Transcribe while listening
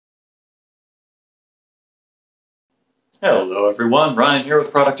Hello everyone, Ryan here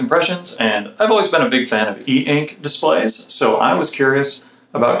with Product Impressions, and I've always been a big fan of e-ink displays, so I was curious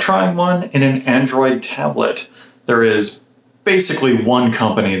about trying one in an Android tablet. There is basically one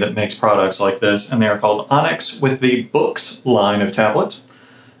company that makes products like this, and they are called Onyx with the Boox line of tablets.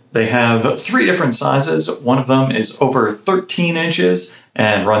 They have 3 different sizes. One of them is over 13 inches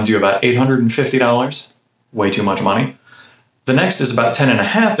and runs you about $850. Way too much money. The next is about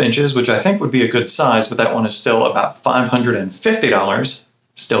 10.5 inches, which I think would be a good size, but that one is still about $550,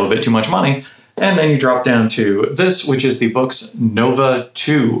 still a bit too much money. And then you drop down to this, which is the Boox Nova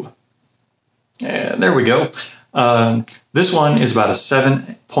 2. And there we go. This one is about a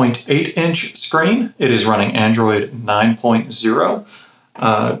 7.8 inch screen. It is running Android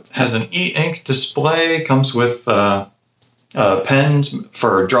 9.0. Has an e-ink display, comes with pens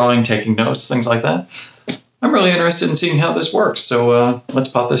for drawing, taking notes, things like that. I'm really interested in seeing how this works, so let's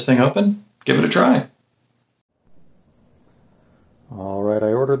pop this thing open, give it a try. Alright,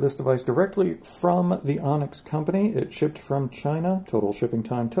 I ordered this device directly from the Onyx company. It shipped from China. Total shipping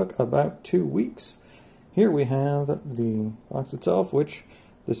time took about 2 weeks. Here we have the box itself, which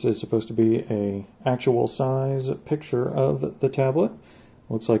this is supposed to be an actual size picture of the tablet.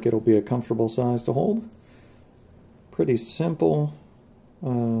 Looks like it'll be a comfortable size to hold. Pretty simple.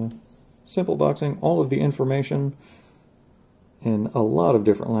 Simple boxing, all of the information in a lot of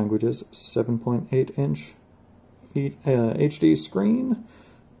different languages. 7.8 inch HD screen.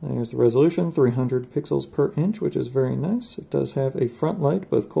 There's the resolution, 300 pixels per inch, which is very nice. It does have a front light,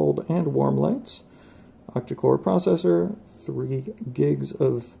 both cold and warm lights. Octa-core processor, 3 gigs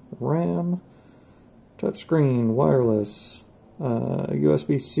of RAM. Touchscreen, wireless,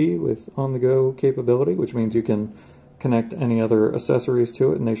 USB-C with on-the-go capability, which means you can connect any other accessories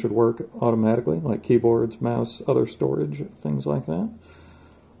to it and they should work automatically, like keyboards, mouse, other storage, things like that.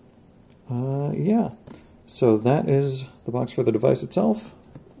 Yeah, so that is the box for the device itself.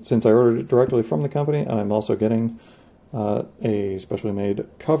 Since I ordered it directly from the company, I'm also getting a specially made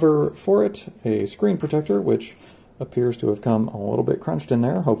cover for it, a screen protector, which appears to have come a little bit crunched in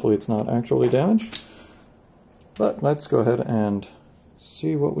there. Hopefully it's not actually damaged. But let's go ahead and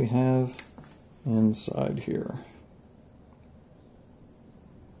see what we have inside here.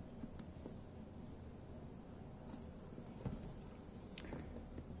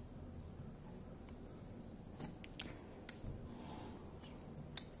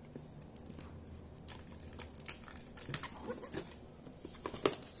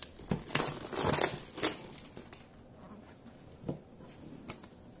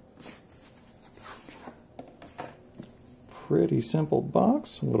 Pretty simple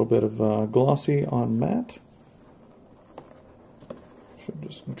box, a little bit of glossy on matte. Should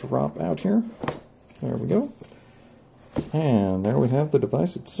just drop out here. There we go. And there we have the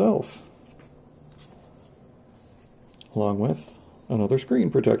device itself, along with another screen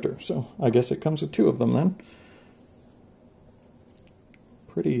protector. So I guess it comes with 2 of them then.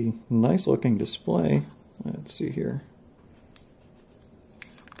 Pretty nice looking display. Let's see here.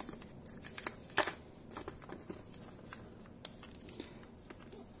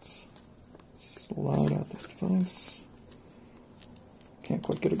 Slide out this device. Can't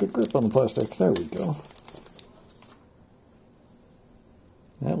quite get a good grip on the plastic. There we go.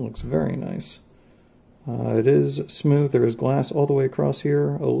 That looks very nice. It is smooth. There is glass all the way across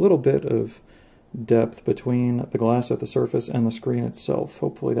here. A little bit of depth between the glass at the surface and the screen itself.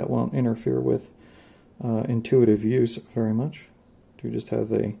 Hopefully that won't interfere with intuitive use very much. You just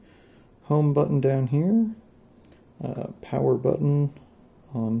have a home button down here, power button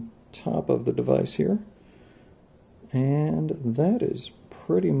on top of the device here, and that is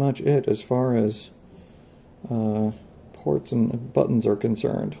pretty much it as far as ports and buttons are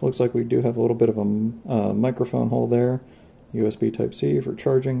concerned. Looks like we do have a little bit of a microphone hole there, USB Type-C for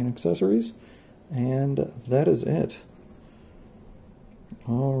charging and accessories, and that is it.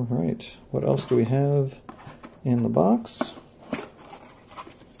 Alright, what else do we have in the box?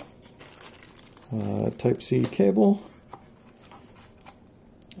 Type-C cable,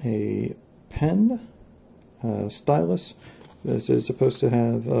 a pen, stylus. This is supposed to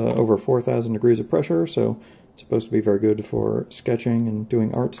have over 4,000 degrees of pressure, so it's supposed to be very good for sketching and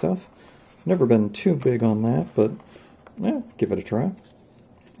doing art stuff. Never been too big on that, but give it a try.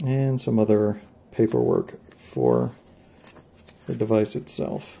 And some other paperwork for the device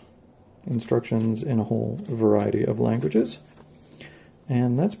itself. Instructions in a whole variety of languages.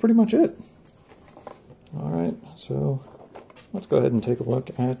 And that's pretty much it. Alright, so let's go ahead and take a look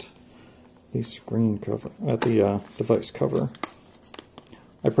at the screen cover, at the device cover.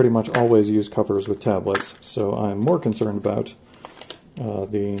 I pretty much always use covers with tablets, so I'm more concerned about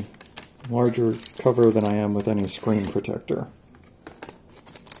the larger cover than I am with any screen protector.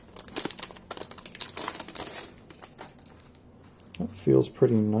 That feels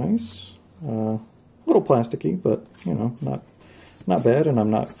pretty nice. A little plasticky, but you know, not bad, and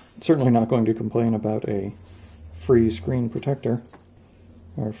I'm certainly not going to complain about a free screen protector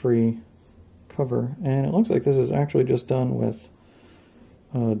or a free cover. And it looks like this is actually just done with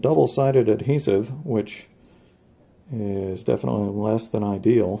double-sided adhesive, which is definitely less than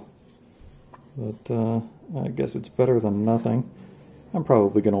ideal, but I guess it's better than nothing. I'm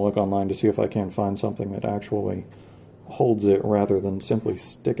probably going to look online to see if I can find something that actually holds it rather than simply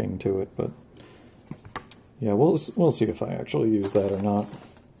sticking to it, but yeah, we'll see if I actually use that or not.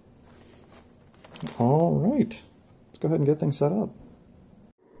 All right, let's go ahead and get things set up.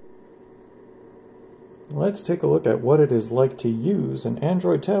 Let's take a look at what it is like to use an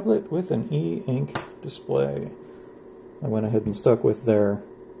Android tablet with an e-ink display. I went ahead and stuck with their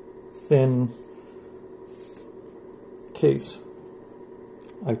thin case.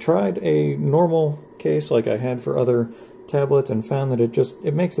 I tried a normal case like I had for other tablets and found that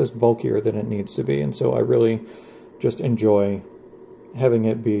it makes this bulkier than it needs to be, and so I really just enjoy having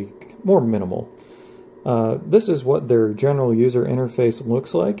it be more minimal. This is what their general user interface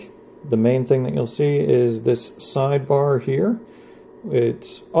looks like. The main thing that you'll see is this sidebar here.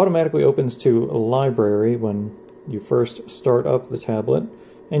 It automatically opens to a library when you first start up the tablet,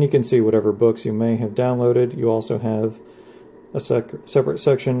 and you can see whatever books you may have downloaded. You also have a separate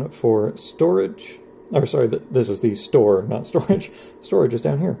section for storage. Or sorry, this is the store, not storage. Storage is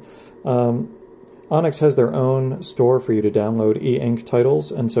down here. Onyx has their own store for you to download e-ink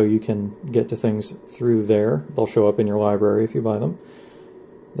titles, and so you can get to things through there. They'll show up in your library if you buy them.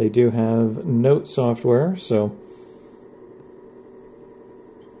 They do have note software, so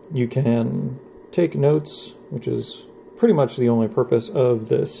you can take notes, which is pretty much the only purpose of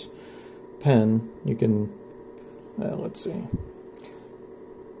this pen. You can, let's see.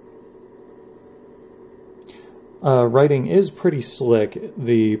 Writing is pretty slick.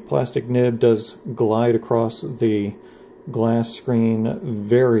 The plastic nib does glide across the glass screen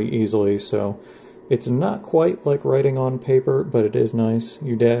very easily, so it's not quite like writing on paper, but it is nice.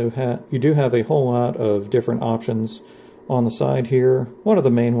 You do have a whole lot of different options on the side here. One of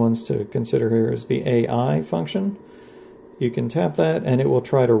the main ones to consider here is the AI function. You can tap that and it will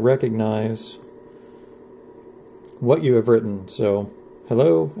try to recognize what you have written. So,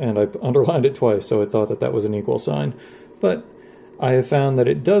 hello, and I underlined it twice, so it thought that that was an equal sign. But I have found that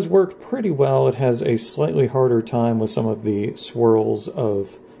it does work pretty well. It has a slightly harder time with some of the swirls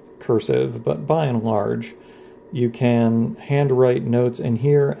of cursive, but by and large, you can handwrite notes in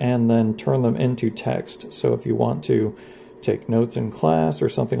here and then turn them into text. So if you want to take notes in class or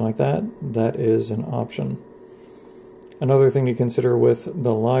something like that, that is an option. Another thing to consider with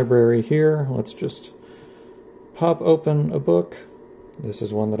the library here, let's just pop open a book. This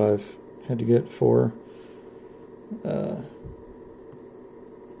is one that I've had to get for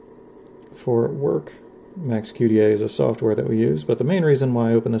work. MaxQDA is a software that we use, but the main reason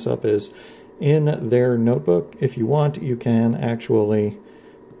why I open this up is in their notebook. If you want, you can actually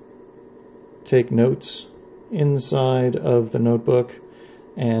take notes inside of the notebook,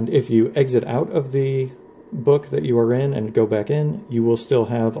 and if you exit out of the book that you are in and go back in, you will still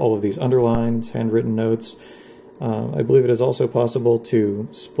have all of these underlines, handwritten notes. I believe it is also possible to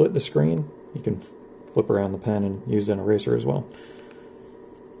split the screen. You can flip around the pen and use an eraser as well.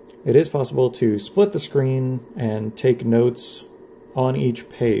 It is possible to split the screen and take notes on each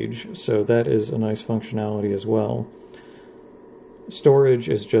page, so that is a nice functionality as well. Storage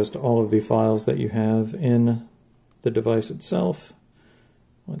is just all of the files that you have in the device itself.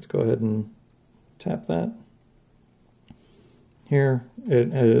 Let's go ahead and tap that. Here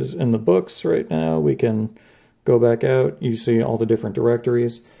it is in the books right now. We can go back out. You see all the different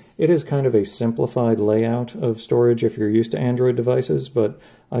directories. It is kind of a simplified layout of storage if you're used to Android devices, but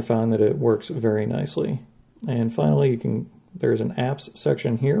I found that it works very nicely. And finally, there's an apps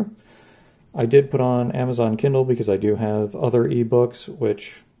section here. I did put on Amazon Kindle because I do have other ebooks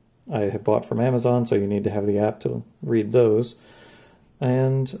which I have bought from Amazon, so you need to have the app to read those,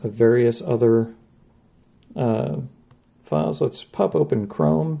 and various other files. Let's pop open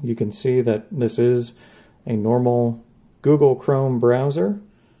Chrome. You can see that this is a normal Google Chrome browser.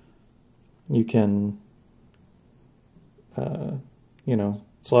 You can,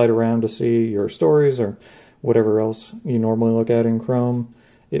 slide around to see your stories or whatever else you normally look at in Chrome.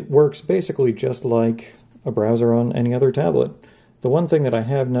 It works basically just like a browser on any other tablet. The one thing that I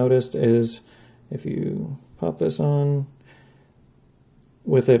have noticed is if you pop this on,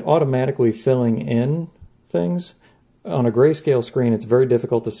 with it automatically filling in things, on a grayscale screen, it's very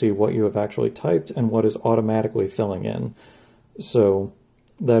difficult to see what you have actually typed and what is automatically filling in. So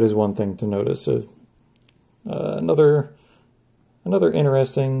that is one thing to notice. Another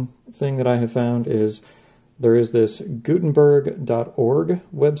interesting thing that I have found is there is this Gutenberg.org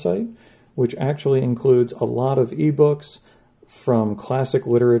website, which actually includes a lot of ebooks from classic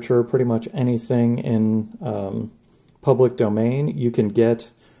literature. Pretty much anything in public domain you can get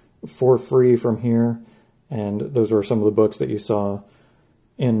for free from here. And those are some of the books that you saw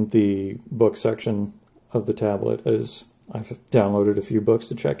in the book section of the tablet, as I've downloaded a few books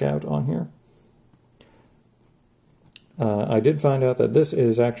to check out on here. I did find out that this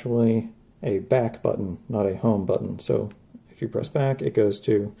is actually a back button, not a home button. So if you press back, it goes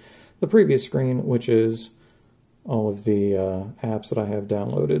to the previous screen, which is all of the apps that I have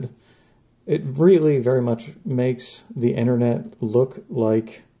downloaded. It really very much makes the internet look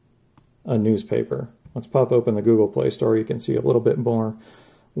like a newspaper. Let's pop open the Google Play Store. You can see a little bit more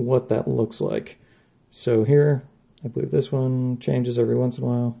what that looks like. So here, I believe this one changes every once in a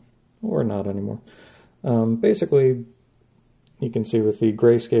while, or not anymore. Basically, you can see with the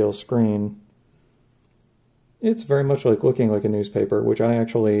grayscale screen, it's very much like looking like a newspaper, which I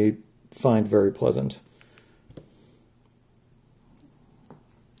actually find very pleasant.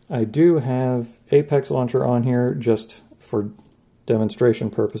 I do have Apex Launcher on here just for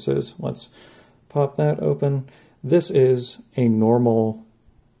demonstration purposes. Let's pop that open. This is a normal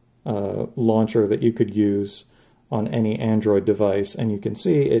launcher that you could use on any Android device, and you can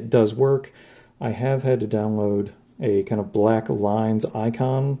see it does work. I have had to download a kind of black lines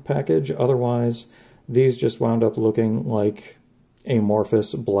icon package. Otherwise, these just wound up looking like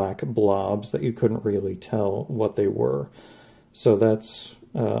amorphous black blobs that you couldn't really tell what they were. So that's,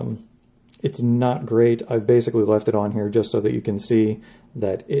 it's not great. I've basically left it on here just so that you can see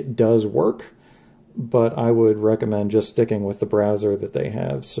that it does work, but I would recommend just sticking with the browser that they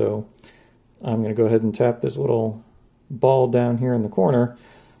have. So I'm going to go ahead and tap this little ball down here in the corner.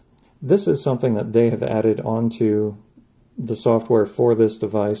 This is something that they have added onto the software for this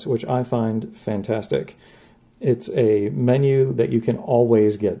device, which I find fantastic. It's a menu that you can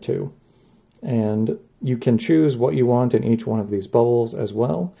always get to, and you can choose what you want in each one of these bubbles as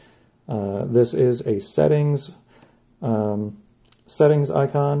well. This is a settings icon,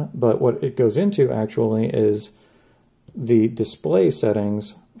 but what it goes into actually is the display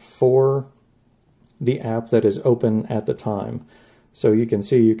settings for the app that is open at the time. So you can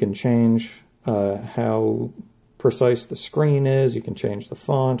see you can change how precise the screen is, you can change the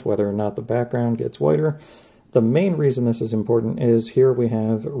font, whether or not the background gets whiter. The main reason this is important is here we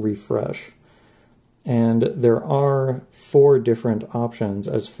have refresh. And there are 4 different options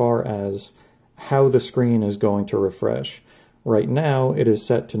as far as how the screen is going to refresh. Right now it is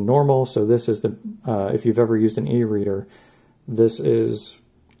set to normal, so this is the, if you've ever used an e-reader, this is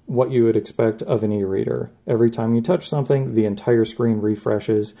what you would expect of an e-reader. Every time you touch something, the entire screen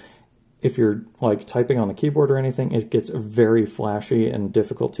refreshes. If you're like typing on a keyboard or anything, it gets very flashy and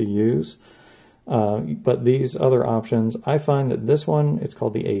difficult to use. But these other options, I find that this one, it's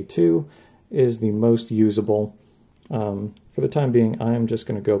called the A2, is the most usable. For the time being, I'm just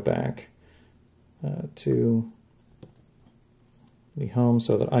going to go back to the home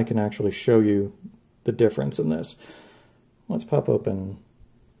so that I can actually show you the difference in this. Let's pop open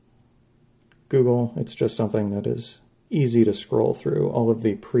Google. It's just something that is easy to scroll through, all of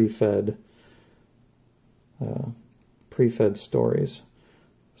the pre-fed stories.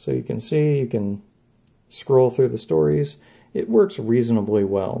 So you can see, you can scroll through the stories. It works reasonably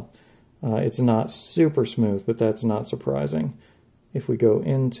well. It's not super smooth, but that's not surprising. If we go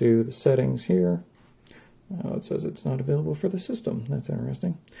into the settings here, it says it's not available for the system. That's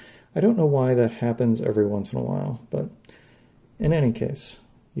interesting. I don't know why that happens every once in a while, but in any case,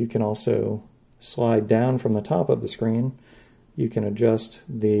 you can also slide down from the top of the screen. You can adjust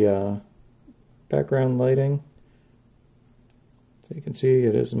the background lighting. So you can see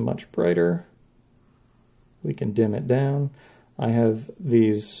it is much brighter. We can dim it down. I have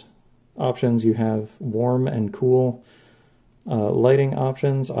these options. You have warm and cool lighting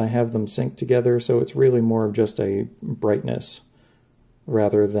options. I have them synced together, so it's really more of just a brightness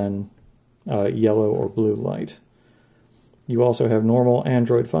rather than yellow or blue light. You also have normal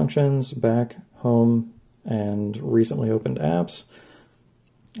Android functions, back, home, and recently opened apps,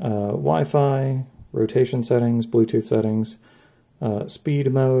 Wi-Fi, rotation settings, Bluetooth settings,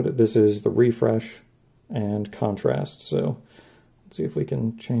 speed mode. This is the refresh, and contrast. So let's see if we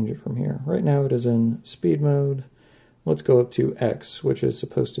can change it from here. Right now it is in speed mode. Let's go up to X, which is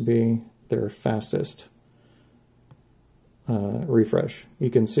supposed to be their fastest refresh.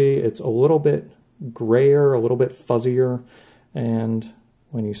 You can see it's a little bit grayer, a little bit fuzzier, and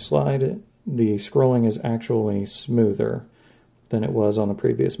when you slide it, the scrolling is actually smoother than it was on the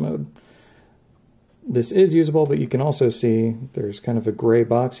previous mode. This is usable, but you can also see there's kind of a gray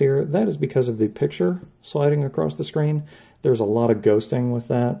box here. That is because of the picture sliding across the screen. There's a lot of ghosting with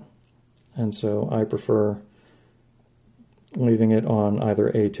that, and so I prefer leaving it on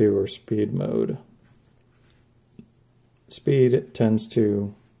either A2 or speed mode. Speed tends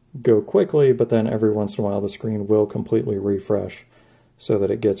to go quickly, but then every once in a while the screen will completely refresh so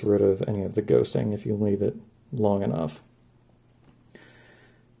that it gets rid of any of the ghosting if you leave it long enough.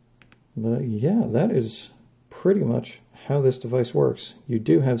 But yeah, that is pretty much how this device works. You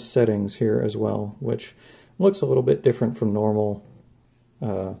do have settings here as well, which looks a little bit different from normal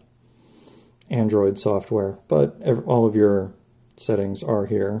Android software, but all of your settings are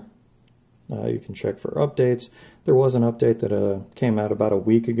here. You can check for updates. There was an update that came out about a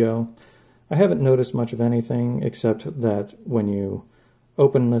week ago. I haven't noticed much of anything except that when you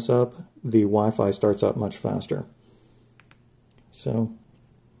open this up, the Wi-Fi starts up much faster. So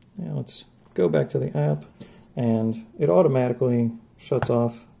yeah, let's go back to the app, and it automatically shuts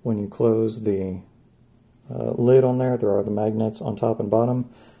off when you close the lid on there. There are the magnets on top and bottom,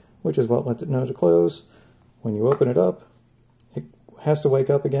 which is what lets it know to close. When you open it up, it has to wake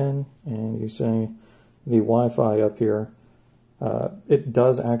up again, and you say the Wi-Fi up here, it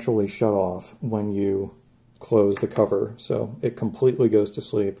does actually shut off when you close the cover, so it completely goes to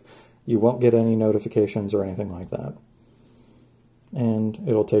sleep. You won't get any notifications or anything like that. And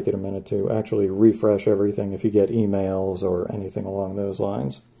it'll take it a minute to actually refresh everything if you get emails or anything along those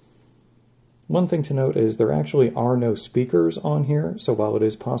lines. One thing to note is there actually are no speakers on here, so while it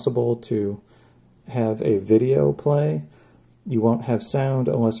is possible to have a video play, you won't have sound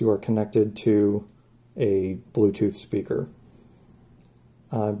unless you are connected to a Bluetooth speaker.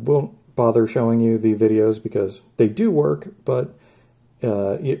 I won't bother showing you the videos because they do work, but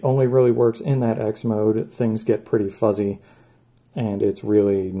it only really works in that X mode. Things get pretty fuzzy, and it's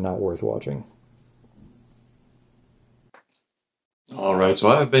really not worth watching. Alright, so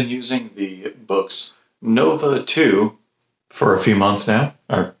I've been using the Boox Nova 2 for a few months now.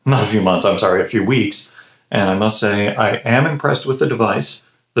 Or, not a few months, I'm sorry, a few weeks. And I must say, I am impressed with the device.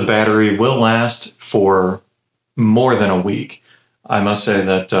 The battery will last for more than a week. I must say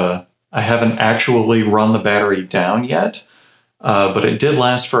that I haven't actually run the battery down yet, but it did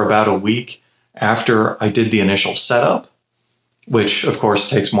last for about a week after I did the initial setup, which of course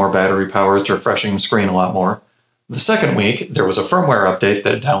takes more battery power. It's refreshing the screen a lot more. The second week, there was a firmware update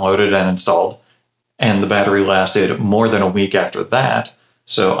that downloaded and installed, and the battery lasted more than a week after that.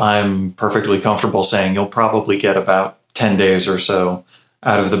 So I'm perfectly comfortable saying you'll probably get about 10 days or so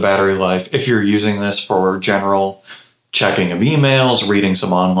out of the battery life if you're using this for general checking of emails, reading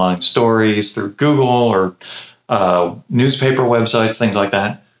some online stories through Google or newspaper websites, things like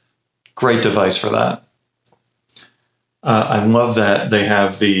that. Great device for that. I love that they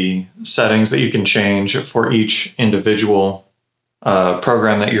have the settings that you can change for each individual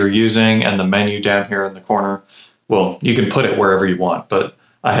program that you're using, and the menu down here in the corner. Well, you can put it wherever you want, but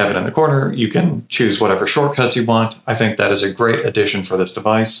I have it in the corner. You can choose whatever shortcuts you want. I think that is a great addition for this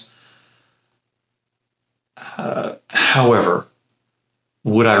device. However,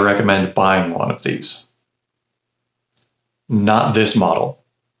 would I recommend buying one of these? Not this model.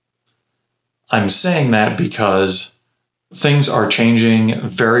 I'm saying that because things are changing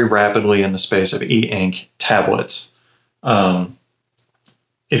very rapidly in the space of e-ink tablets.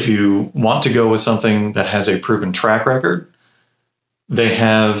 If you want to go with something that has a proven track record, they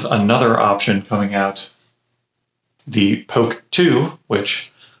have another option coming out, the Poke 2,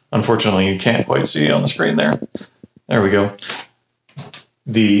 which unfortunately you can't quite see on the screen there. There we go.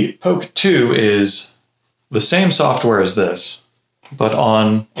 The Poke 2 is the same software as this, but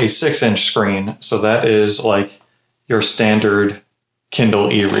on a 6-inch screen, so that is like your standard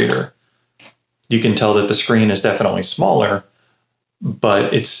Kindle e-reader. You can tell that the screen is definitely smaller,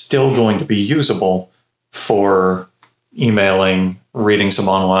 but it's still going to be usable for emailing, reading some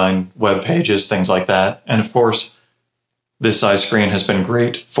online web pages, things like that. And of course, this size screen has been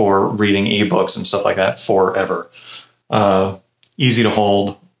great for reading ebooks and stuff like that forever. Easy to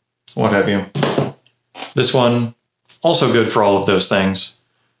hold, what have you. This one, also good for all of those things,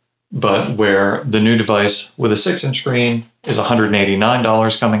 but where the new device with a 6-inch screen is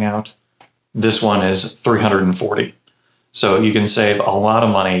 $189 coming out, this one is $340. So you can save a lot of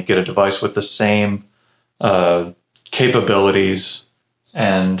money, get a device with the same capabilities,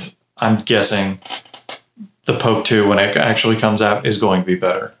 and I'm guessing the Poke 2, when it actually comes out, is going to be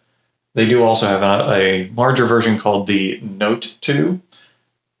better. They do also have a larger version called the Note 2.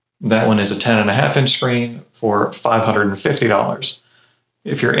 That one is a 10.5-inch screen for $550.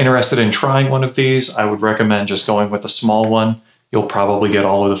 If you're interested in trying one of these, I would recommend just going with the small one. You'll probably get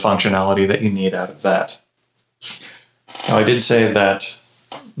all of the functionality that you need out of that. Now, I did say that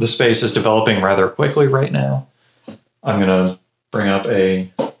the space is developing rather quickly right now. I'm going to bring up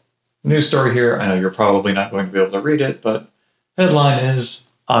a news story here. I know you're probably not going to be able to read it, but headline is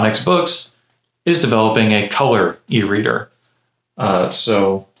Onyx Boox is developing a color e-reader.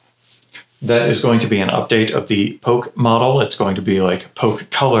 So that is going to be an update of the Poke model. It's going to be like Poke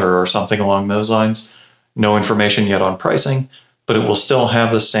Color or something along those lines. No information yet on pricing, but it will still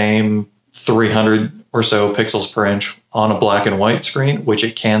have the same 300 or so pixels per inch on a black and white screen, which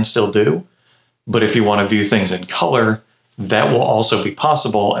it can still do. But if you want to view things in color, that will also be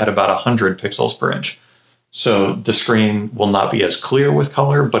possible at about 100 pixels per inch. So the screen will not be as clear with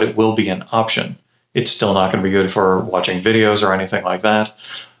color, but it will be an option. It's still not going to be good for watching videos or anything like that.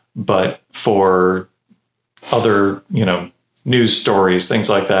 But for other, news stories, things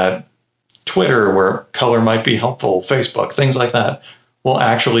like that, Twitter, where color might be helpful, Facebook, things like that, will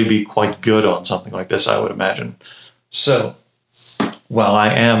actually be quite good on something like this, I would imagine. So while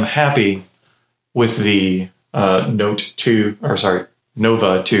I am happy with the Nova 2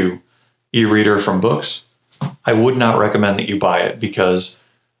 e-reader from Boox, I would not recommend that you buy it because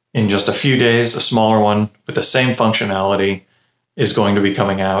in just a few days, a smaller one with the same functionality is going to be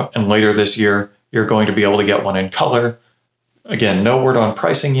coming out, and later this year, you're going to be able to get one in color. Again, no word on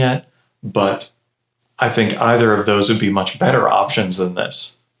pricing yet, but I think either of those would be much better options than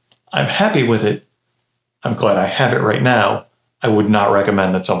this. I'm happy with it. I'm glad I have it right now. I would not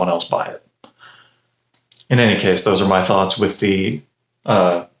recommend that someone else buy it. In any case, those are my thoughts with the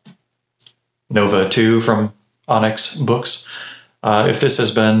Nova 2 from Onyx Boox. If this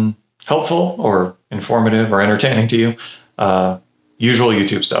has been helpful or informative or entertaining to you, usual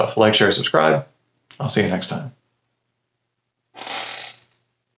YouTube stuff. Like, share, subscribe. I'll see you next time.